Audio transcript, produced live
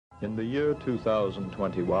In the year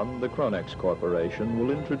 2021, the Chronex Corporation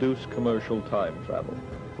will introduce commercial time travel.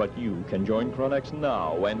 But you can join Chronex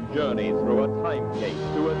now and journey through a Timegate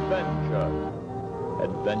to adventure.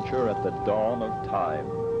 Adventure at the dawn of time.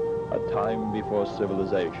 A time before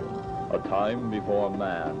civilization. A time before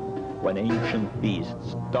man. When ancient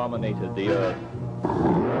beasts dominated the earth.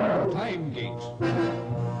 Timegate.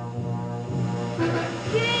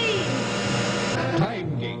 Gate!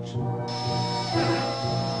 Timegate.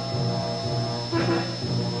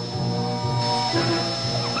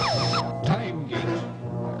 Timegate.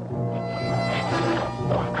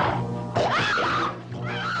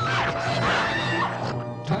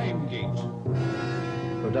 Timegate.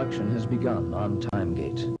 Production has begun on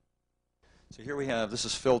Timegate. So here we have, this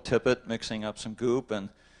is Phil Tippett mixing up some goop, and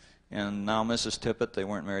now Mrs. Tippett, they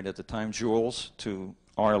weren't married at the time, Jules, to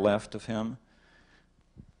our left of him.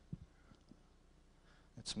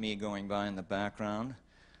 It's me going by in the background.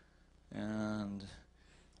 And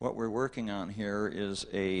what we're working on here is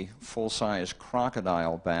a full-size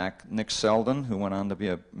crocodile back. Nick Selden, who went on to be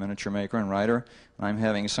a miniature maker and writer. I'm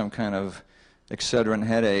having some kind of Excedrin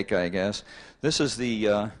headache, I guess. This is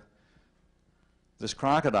the this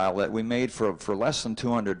crocodile that we made for less than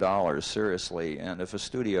 $200, seriously. And if a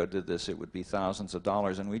studio did this, it would be thousands of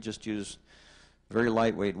dollars. And we just used very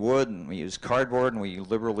lightweight wood, and we used cardboard, and we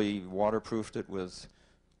liberally waterproofed it with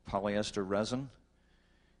polyester resin.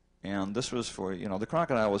 And this was for, you know, the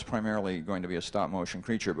crocodile was primarily going to be a stop-motion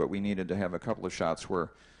creature, but we needed to have a couple of shots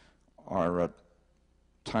where our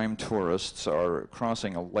time tourists are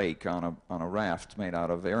crossing a lake on a raft made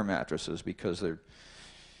out of air mattresses because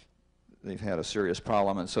they've had a serious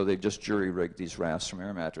problem, and so they've just jury-rigged these rafts from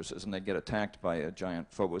air mattresses, and they get attacked by a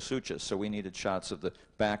giant Phobosuchus. So we needed shots of the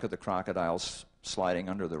back of the crocodiles sliding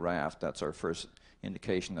under the raft. That's our first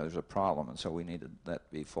indication that there's a problem, and so we needed that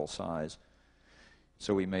to be full size.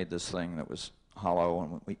 So we made this thing that was hollow,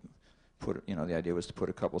 and we put, you know, the idea was to put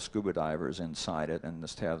a couple scuba divers inside it and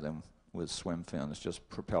just have them with swim fins just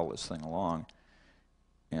propel this thing along.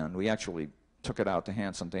 And we actually took it out to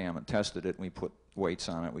Hansen Dam and tested it, and we put weights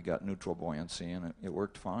on it. We got neutral buoyancy, and it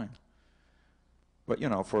worked fine. But, you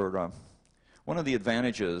know, for one of the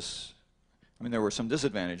advantages, I mean, there were some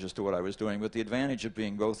disadvantages to what I was doing, but the advantage of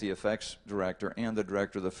being both the effects director and the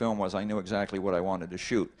director of the film was I knew exactly what I wanted to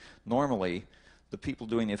shoot. Normally, the people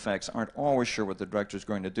doing the effects aren't always sure what the director's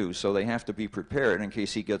going to do, so they have to be prepared in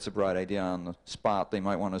case he gets a bright idea on the spot. They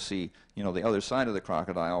might want to see, you know, the other side of the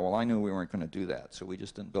crocodile. Well, I knew we weren't going to do that, so we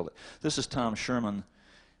just didn't build it. This is Tom Sherman,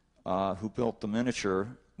 who built the miniature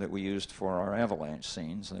that we used for our avalanche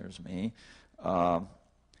scenes. There's me. Tom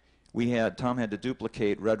had to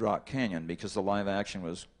duplicate Red Rock Canyon because the live action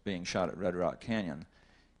was being shot at Red Rock Canyon.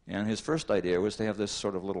 And his first idea was to have this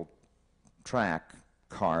sort of little track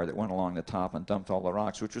car that went along the top and dumped all the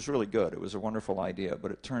rocks, which was really good. It was a wonderful idea,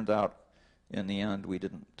 but it turned out in the end we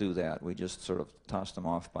didn't do that. We just sort of tossed them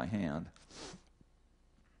off by hand.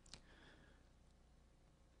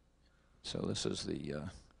 So this is the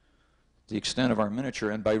extent of our miniature,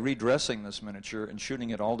 and by redressing this miniature and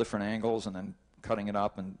shooting at all different angles and then cutting it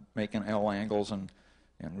up and making L angles and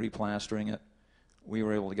replastering it, we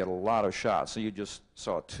were able to get a lot of shots. So you just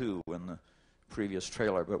saw two in the previous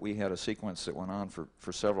trailer, but we had a sequence that went on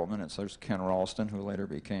for several minutes. There's Ken Ralston, who later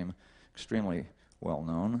became extremely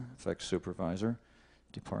well-known, effects supervisor,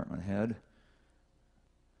 department head.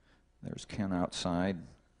 There's Ken outside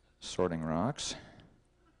sorting rocks.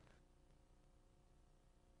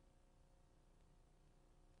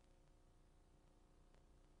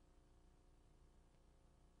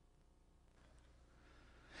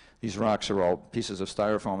 These rocks are all pieces of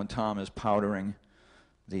styrofoam, and Tom is powdering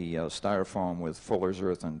the styrofoam with Fuller's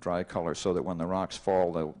Earth and dry color so that when the rocks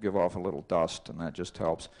fall, they'll give off a little dust, and that just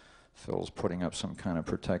helps. Phil's putting up some kind of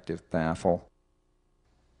protective baffle.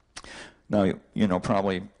 Now, you know,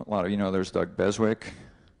 probably a lot of you know there's Doug Beswick.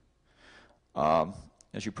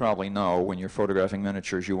 As you probably know, when you're photographing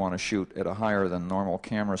miniatures, you want to shoot at a higher than normal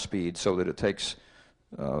camera speed so that it takes,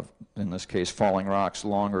 in this case, falling rocks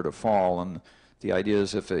longer to fall. And the idea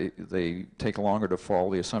is if they take longer to fall,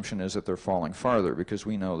 the assumption is that they're falling farther because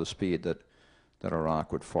we know the speed that a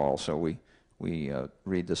rock would fall. So we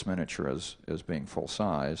read this miniature as being full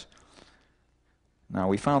size. Now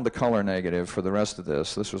we found the color negative for the rest of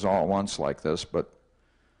this. This was all at once like this, but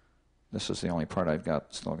this is the only part I've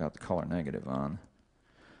still got the color negative on.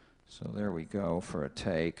 So there we go for a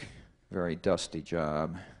take. Very dusty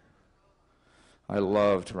job. I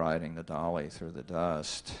loved riding the dolly through the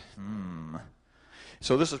dust.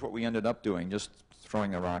 So this is what we ended up doing, just throwing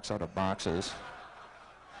the rocks out of boxes.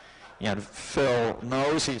 And Phil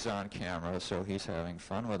knows he's on camera, so he's having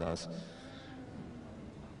fun with us.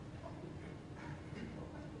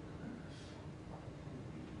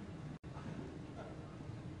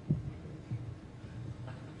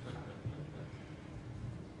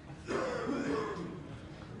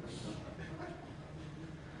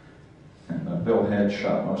 Bill Head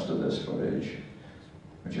shot most of this footage,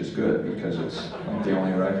 which is good because it's like the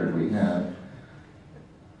only record we have.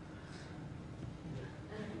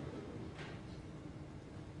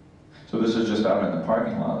 So this is just out in the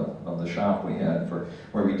parking lot of the shop we had for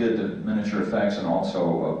where we did the miniature effects and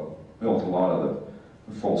also built a lot of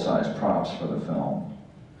the full-size props for the film.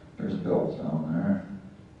 There's Bill down there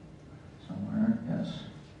somewhere, yes.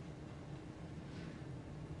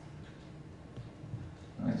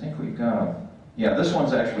 I think we've got yeah, this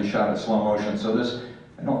one's actually shot at slow motion, so this,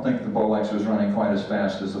 I don't think the Bolex was running quite as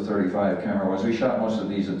fast as the 35 camera was. We shot most of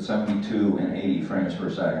these at 72 and 80 frames per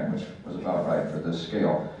second, which was about right for this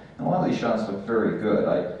scale. And a lot of these shots look very good.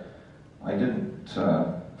 I didn't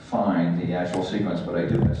find the actual sequence, but I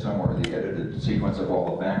do have somewhere the edited sequence of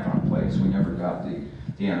all the background plates. We never got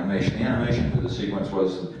the animation. The animation for the sequence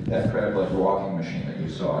was that crab-leg walking machine that you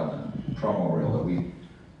saw in the promo reel that we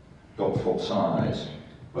built full size.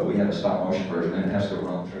 But we had a stop-motion version, and it has to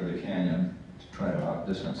run through the canyon to try to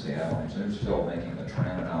outdistance the avalanche. There's Phil making the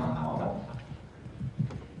Pteranodon model.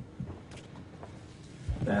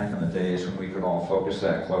 Back in the days when we could all focus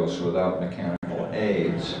that close without mechanical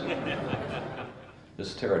aids.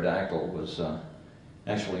 This pterodactyl was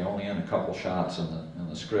actually only in a couple shots in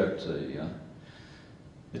the script.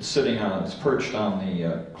 It's perched on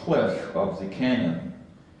the cliff of the canyon.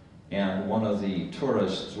 And one of the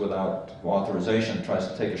tourists, without authorization, tries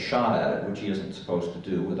to take a shot at it, which he isn't supposed to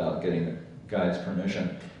do without getting the guide's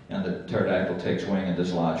permission. And the pterodactyl takes wing and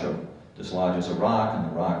dislodges a rock, and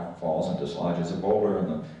the rock falls and dislodges a boulder, and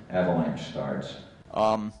the avalanche starts.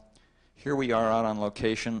 Here we are out on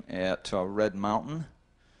location at Red Mountain,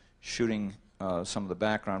 shooting some of the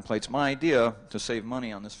background plates. My idea to save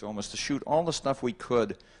money on this film was to shoot all the stuff we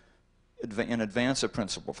could in advance of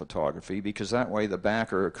principal photography, because that way the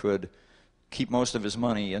backer could keep most of his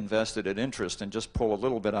money invested at interest and just pull a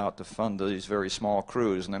little bit out to fund these very small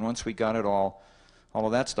crews. And then once we got it all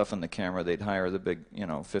of that stuff in the camera, they'd hire the big,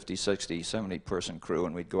 50, 60, 70 person crew,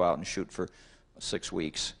 and we'd go out and shoot for 6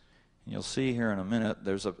 weeks. And you'll see here in a minute,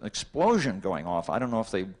 there's an explosion going off. I don't know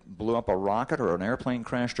if they blew up a rocket or an airplane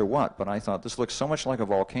crashed or what, but I thought this looks so much like a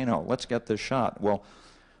volcano. Let's get this shot. Well,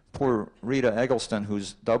 poor Rita Eggleston,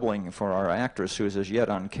 who's doubling for our actress, who is as yet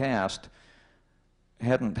uncast,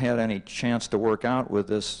 hadn't had any chance to work out with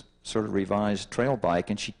this sort of revised trail bike,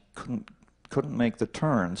 and she couldn't make the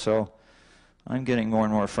turn. So I'm getting more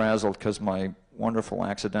and more frazzled because my wonderful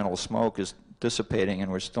accidental smoke is dissipating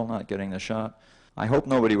and we're still not getting the shot. I hope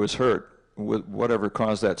nobody was hurt with whatever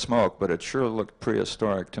caused that smoke, but it sure looked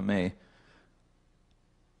prehistoric to me.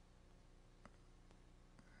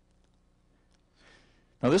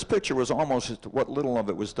 Now this picture was almost, what little of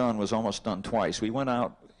it was done was almost done twice. We went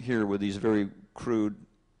out here with these very crude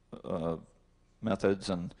methods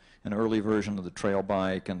and an early version of the trail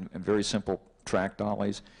bike and very simple track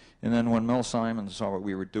dollies. And then when Mel Simon saw what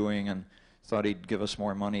we were doing and thought he'd give us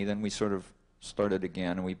more money, then we sort of started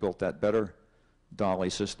again and we built that better dolly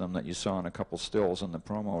system that you saw in a couple stills in the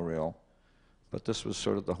promo reel. But this was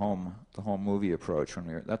sort of the home movie approach.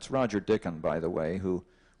 That's Roger Dickon, by the way, who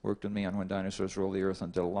worked with me on When Dinosaurs Rule the Earth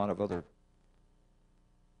and did a lot of other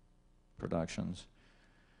productions.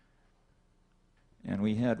 And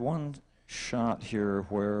we had one shot here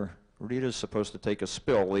where Rita's supposed to take a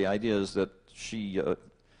spill. The idea is that she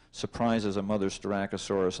surprises a mother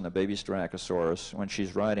Styracosaurus and a baby Styracosaurus when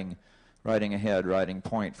she's riding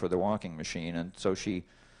point for the walking machine, and so she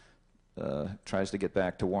tries to get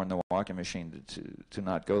back to warn the walking machine to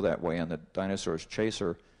not go that way, and the dinosaurs chase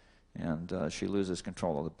her, and she loses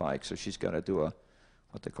control of the bike, so she's got to do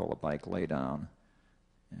what they call a bike lay down,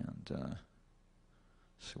 and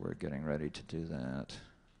so we're getting ready to do that.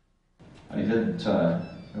 I didn't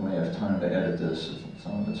really have time to edit this.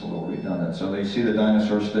 Some of it's a little redundant. So they see the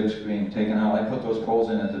dinosaur sticks being taken out. I put those poles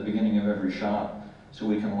in at the beginning of every shot so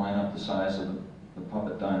we can line up the size of the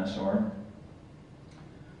puppet dinosaur.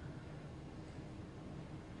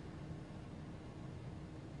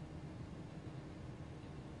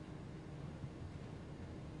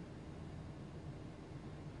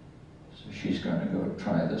 So she's going to go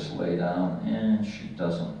try this lay down, and she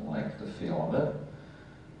doesn't like the feel of it.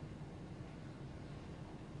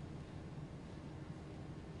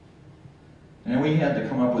 And we had to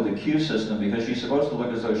come up with a cue system because she's supposed to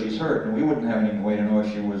look as though she's hurt, and we wouldn't have any way to know if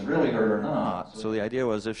she was really hurt or not. So the idea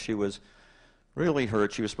was if she was really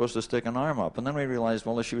hurt, she was supposed to stick an arm up. And then we realized,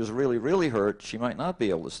 well, if she was really, really hurt, she might not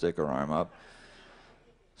be able to stick her arm up.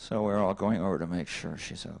 So we're all going over to make sure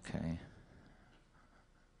she's okay.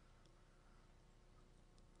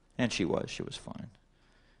 And she was fine.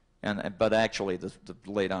 But actually, the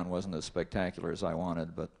lay down wasn't as spectacular as I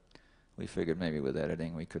wanted, but we figured maybe with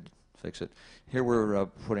editing we could fix it. Here we're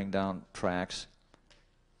putting down tracks.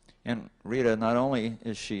 And Rita, not only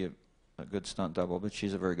is she a good stunt double, but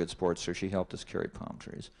she's a very good sportster. She helped us carry palm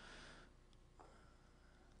trees.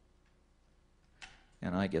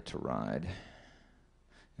 And I get to ride.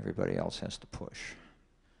 Everybody else has to push.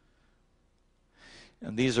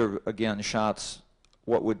 And these are, again, shots,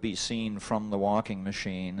 what would be seen from the walking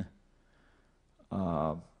machine.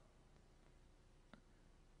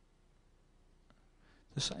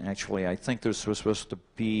 This actually, I think this was supposed to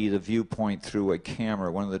be the viewpoint through a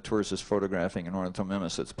camera. One of the tourists is photographing an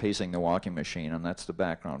ornithomimus that's pacing the walking machine, and that's the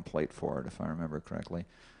background plate for it, if I remember correctly.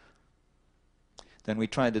 Then we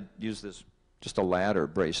tried to use this, just a ladder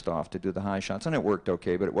braced off to do the high shots, and it worked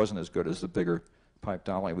okay, but it wasn't as good as the bigger pipe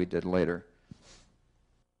dolly we did later.